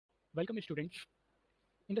Welcome students.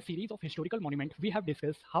 In the series of historical monument, we have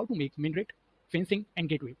discussed how to make minaret, fencing and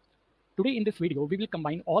gateway. Today in this video, we will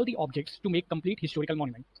combine all the objects to make complete historical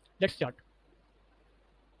monument. Let's start.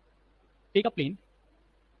 Take a plane,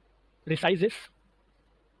 resize this,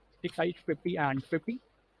 take size 50 and 50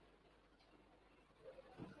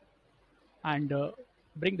 and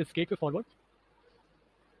bring this gateway forward.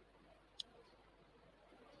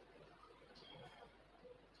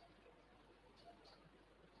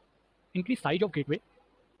 Increase size of gateway.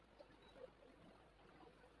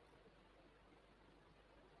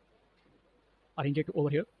 Arrange it over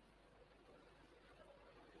here.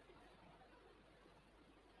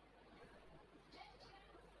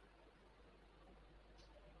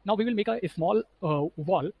 Now we will make a small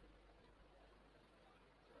wall.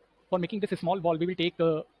 For making this small wall, we will take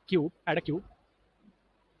a cube, add a cube.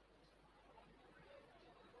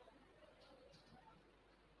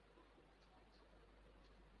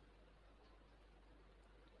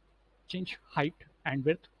 Change height and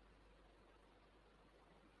width.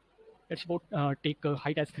 Let's suppose take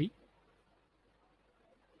height as 3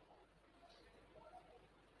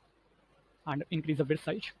 and increase the width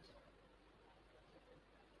size.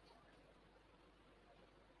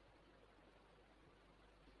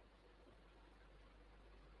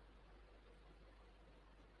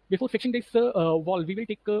 Before fixing this wall, we will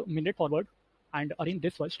take a minaret forward and arrange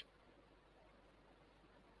this first.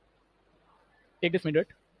 Take this minaret,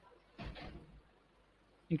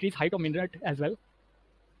 increase height of minaret as well.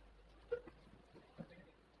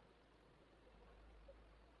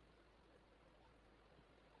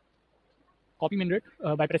 Copy minaret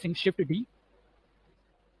by pressing Shift D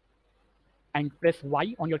and press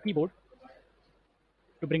Y on your keyboard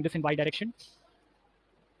to bring this in Y direction.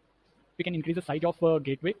 We can increase the size of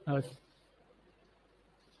gateway.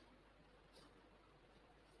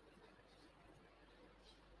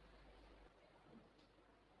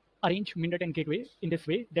 Arrange minaret and gateway in this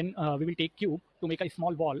way. Then we will take cube to make a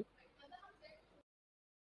small wall.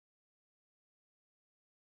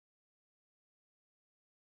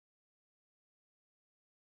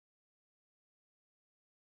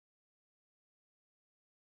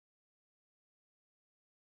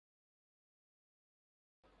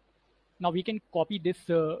 Now we can copy this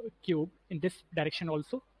cube in this direction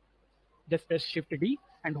also. Just press Shift D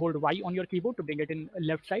and hold Y on your keyboard to bring it in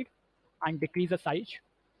left side and decrease the size.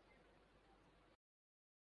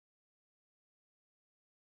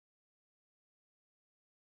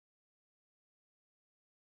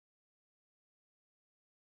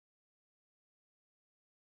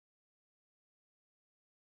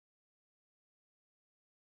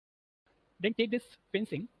 Then take this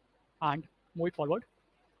fencing and move it forward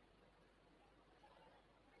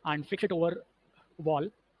and fix it over wall.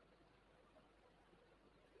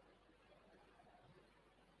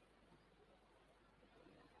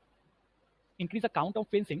 Increase the count of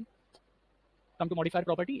fencing. Come to modifier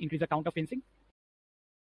property, increase the count of fencing.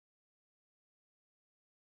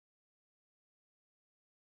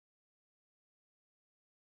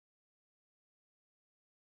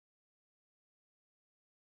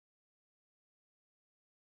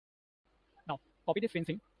 Now copy this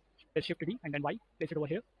fencing, press Shift D and then Y, place it over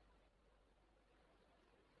here.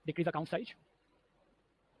 Decrease the count size.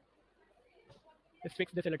 Let's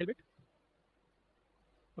fix this a little bit.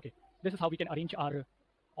 Okay, this is how we can arrange our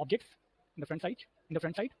objects in the front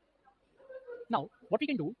side. Now, what we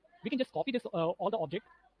can do, we can just copy this all the object,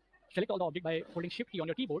 select all the object by holding Shift key on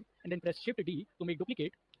your keyboard, and then press Shift D to make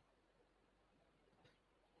duplicate,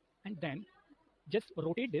 and then just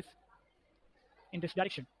rotate this in this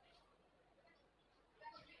direction.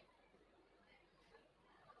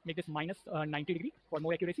 Make this minus 90 degree for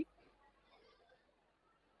more accuracy.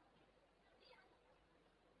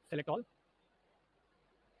 Select all.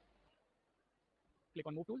 Click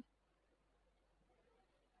on Move tool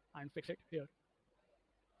and fix it here.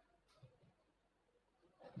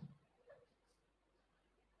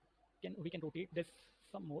 We can rotate this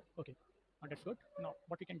some more. Okay, that's good. Now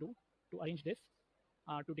what we can do to arrange this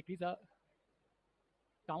to decrease the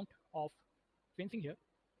count of fencing here.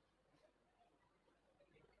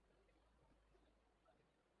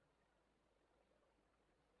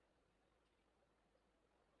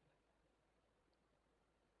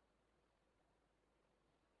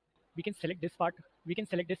 We can select this part. We can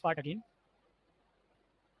select this part again.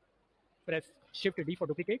 Press Shift D for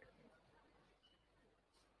duplicate,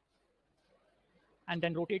 and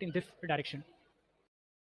then rotate in this direction.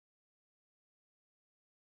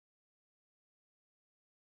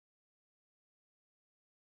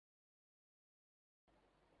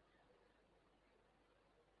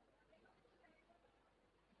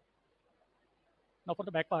 Now for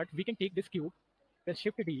the back part, we can take this cube, press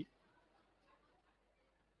Shift D,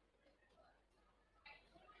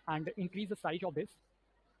 and increase the size of this.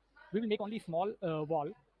 We will make only small wall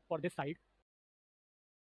for this side.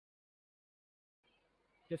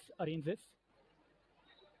 Just arrange this.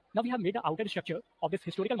 Now we have made the outer structure of this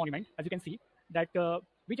historical monument. As you can see that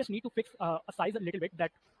we just need to fix a size a little bit.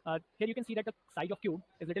 That here you can see that the size of cube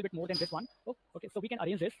is a little bit more than this one. Oh, okay, so we can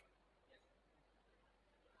arrange this.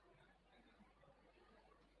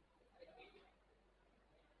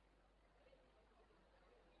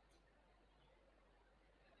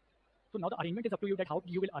 So now the arrangement is up to you, that how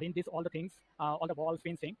you will arrange this, all the things, all the walls,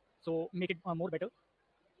 fencing. So make it more better.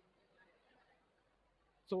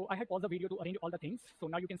 So I had paused the video to arrange all the things. So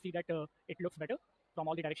now you can see that it looks better from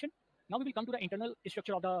all the direction. Now we will come to the internal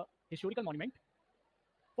structure of the historical monument.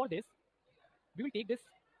 For this, we will take this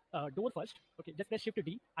door first. Okay, just press Shift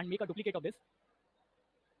D and make a duplicate of this.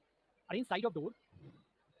 Arrange side of door.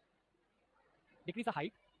 Decrease the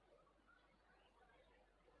height.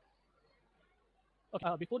 Okay,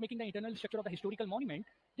 before making the internal structure of the historical monument,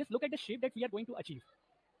 just look at the shape that we are going to achieve.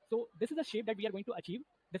 So this is the shape that we are going to achieve.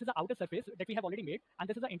 This is the outer surface that we have already made, and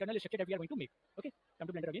this is the internal structure that we are going to make. Okay, come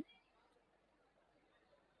to Blender again.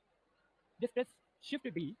 Just press Shift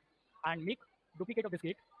D and make duplicate of this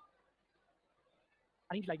gate.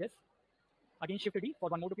 Arrange like this. Again Shift D for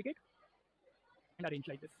one more duplicate, and arrange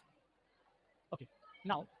like this. Okay,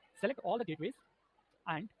 now select all the gateways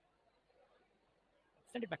and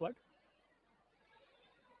send it backward.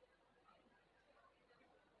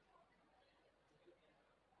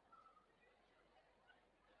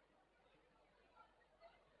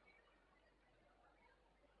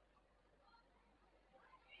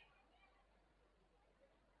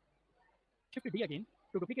 Shift D again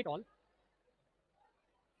to duplicate all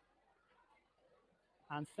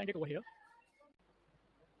and send it over here.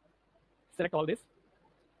 Select all this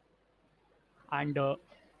and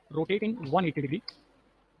rotate in 180 degree.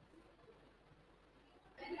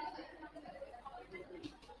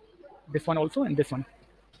 This one also and this one.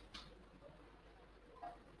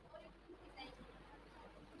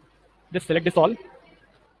 Just select this all.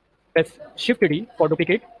 Press Shift D for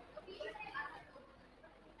duplicate.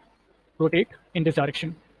 Rotate in this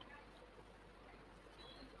direction.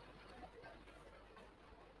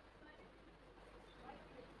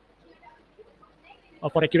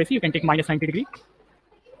 For accuracy, you can take -90 degree.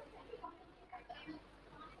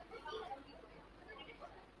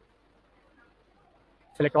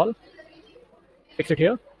 Select all. Fix it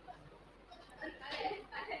here.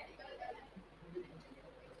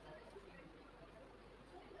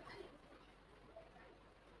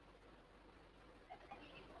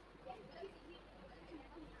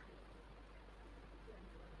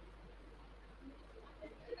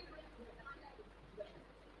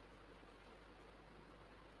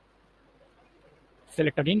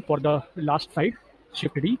 Select again for the last side,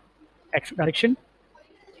 Shift D, X direction,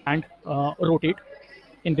 and rotate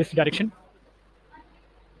in this direction.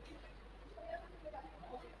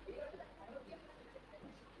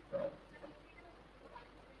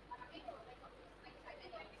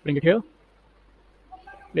 Bring it here,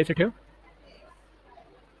 place it here.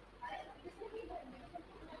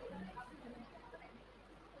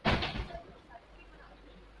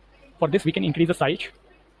 For this, we can increase the size.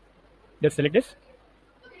 Just select this.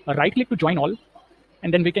 Right click to join all,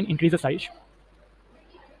 and then we can increase the size.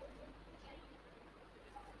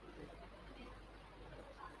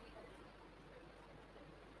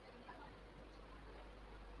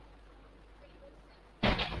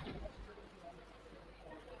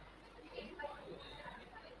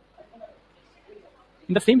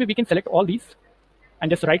 In the same way, we can select all these and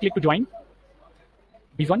just right click to join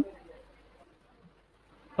these one.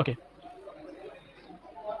 Okay.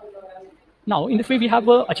 Now, in this way, we have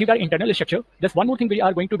achieved our internal structure. Just one more thing we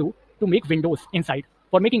are going to do to make windows inside.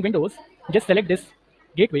 For making windows, just select this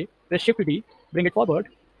gateway, press Shift D, bring it forward.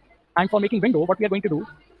 And for making window, what we are going to do,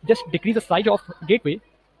 just decrease the size of gateway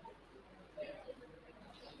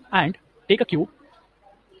and take a cube,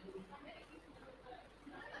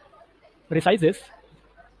 resize this,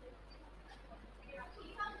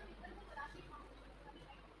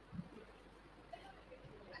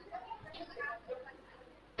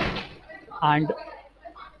 and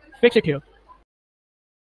fix it here.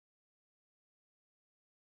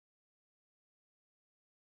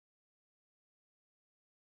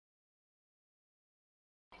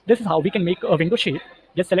 This is how we can make a window shape.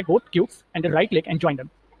 Just select both cubes and then right click and join them.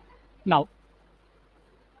 Now,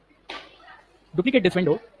 duplicate this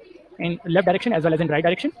window in left direction as well as in right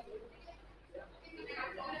direction.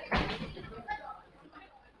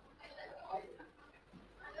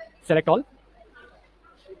 Select all.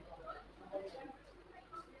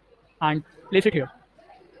 and place it here.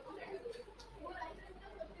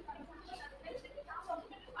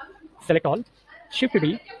 Select all, Shift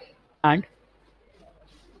D, and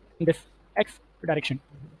in this X direction,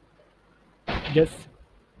 just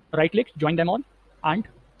right click, join them all, and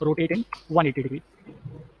rotate in 180 degrees.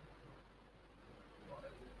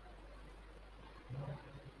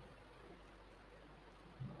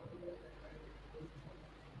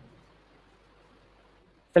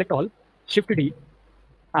 Select all, Shift D,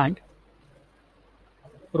 and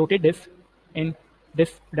rotate this in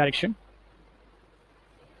this direction.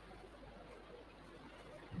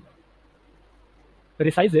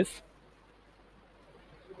 Resize this,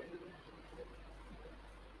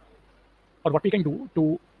 or what we can do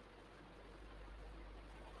to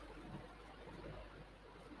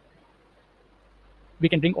we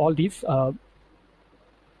can bring all these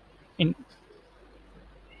in.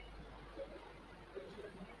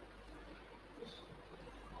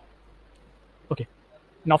 Okay,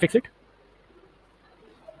 now fix it.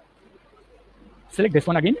 Select this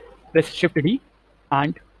one again, press Shift D,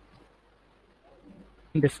 and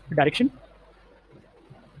in this direction,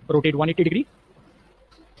 rotate 180 degree.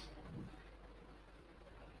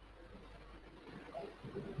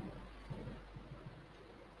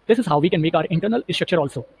 This is how we can make our internal structure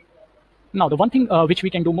also. Now, the one thing which we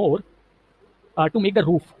can do more to make the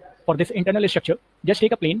roof for this internal structure, just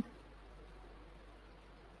take a plane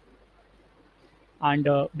and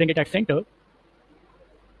bring it at center,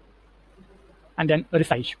 and then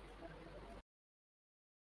resize.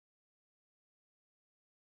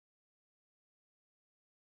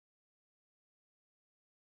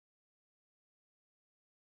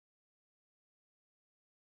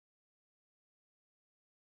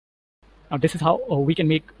 Now this is how we can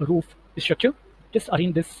make a roof structure. Just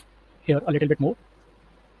arrange this here a little bit more.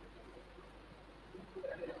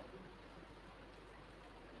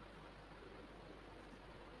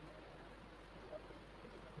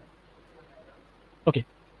 Okay,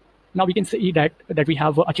 now we can see that we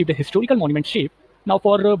have achieved a historical monument shape. Now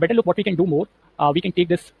for better look, what we can do more, we can take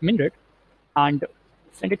this minaret and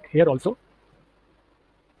send it here also.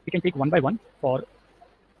 We can take one by one for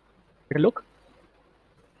better look.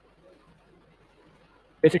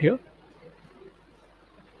 Place it here.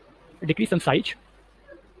 Decrease some size.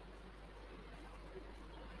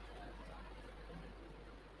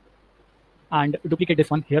 And duplicate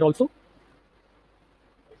this one here also.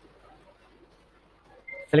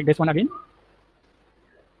 Select this one again.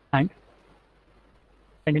 And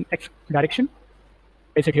send in X direction.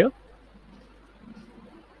 Place it here.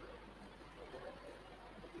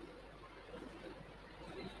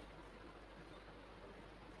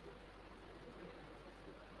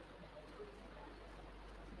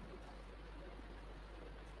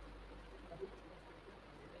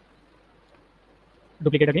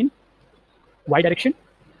 Duplicate again, Y direction,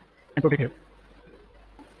 and put it here.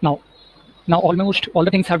 Now almost all the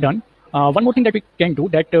things have done. One more thing that we can do,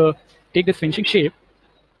 that take this finishing shape,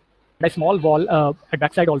 a small wall at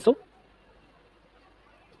backside also.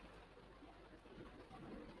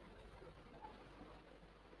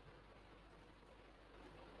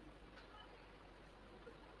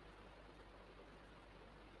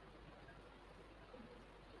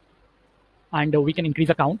 And we can increase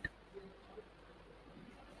the count.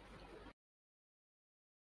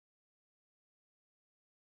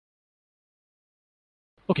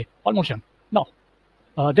 Okay, almost done. Now,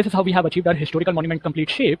 this is how we have achieved our historical monument complete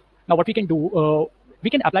shape. Now, what we can do, we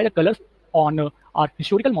can apply the colors on our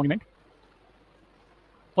historical monument.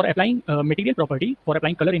 For applying material property, for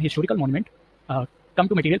applying color in historical monument, come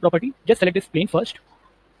to material property, just select this plane first,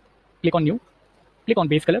 click on new, click on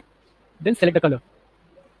base color, then select the color.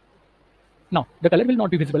 Now, the color will not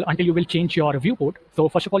be visible until you will change your viewport. So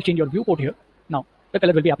first of all, change your viewport here. Now, the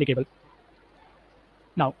color will be applicable.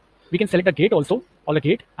 Now, we can select the gate also, or the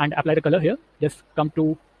gate, and apply the color here. Just come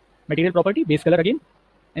to material property, base color again,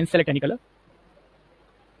 and select any color.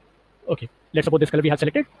 Okay, let's suppose this color we have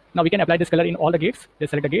selected. Now we can apply this color in all the gates.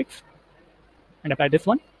 Just select the gates and apply this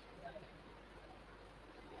one.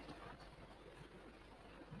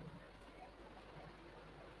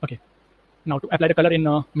 Okay, now to apply the color in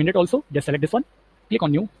Minaret also, just select this one, click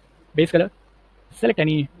on new, base color, select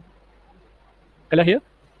any color here.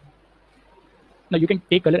 Now you can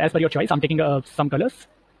take color as per your choice. I'm taking some colors.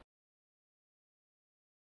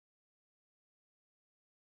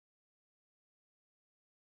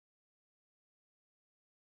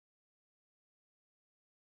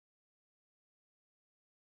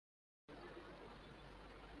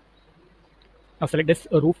 Now select this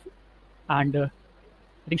roof, and I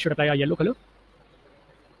think should apply a yellow color.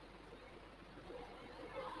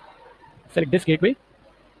 Select this gateway.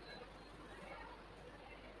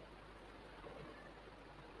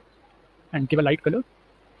 and give a light color.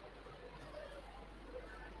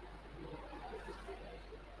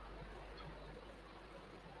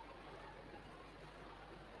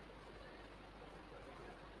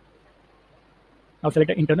 Now select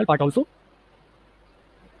the internal part also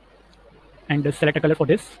and select a color for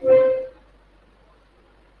this.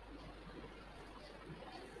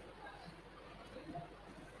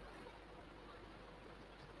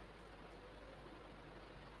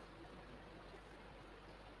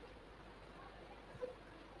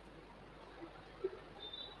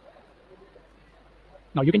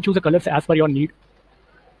 Now you can choose the colors as per your need.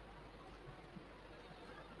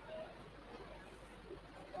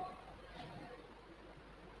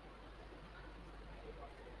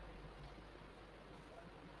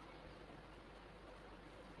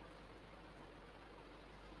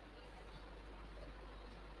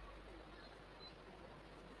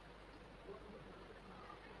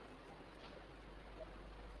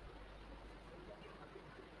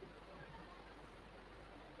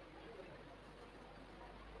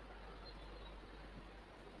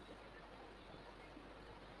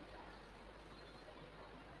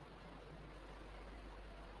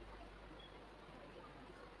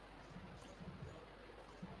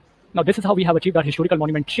 Now this is how we have achieved our historical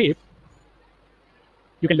monument shape.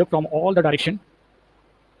 You can look from all the direction.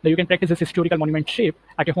 Now you can practice this historical monument shape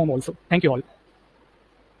at your home also. Thank you all.